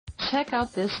Check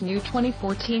out this new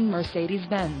 2014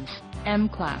 Mercedes-Benz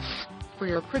M-Class. For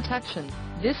your protection,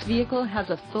 this vehicle has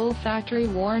a full factory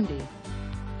warranty.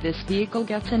 This vehicle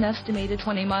gets an estimated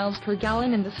 20 miles per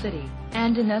gallon in the city,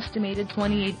 and an estimated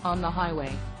 28 on the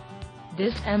highway.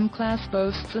 This M-Class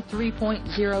boasts a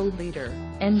 3.0-liter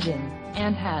engine,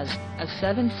 and has a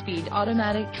 7-speed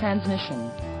automatic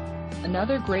transmission.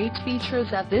 Another great feature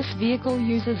is that this vehicle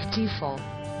uses diesel.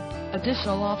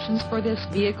 Additional options for this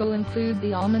vehicle include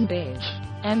the almond beige,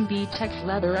 MB-Tex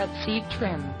leatherette seat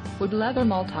trim, wood leather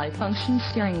multi-function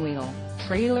steering wheel,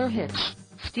 trailer hitch,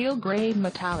 steel grade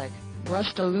metallic,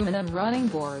 brushed aluminum running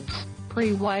boards,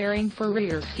 pre-wiring for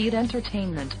rear seat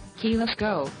entertainment, keyless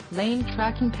go, lane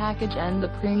tracking package and the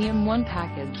Premium 1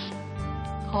 package.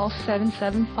 Call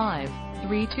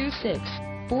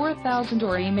 775-326-4000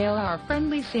 or email our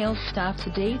friendly sales staff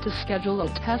today to schedule a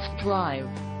test drive.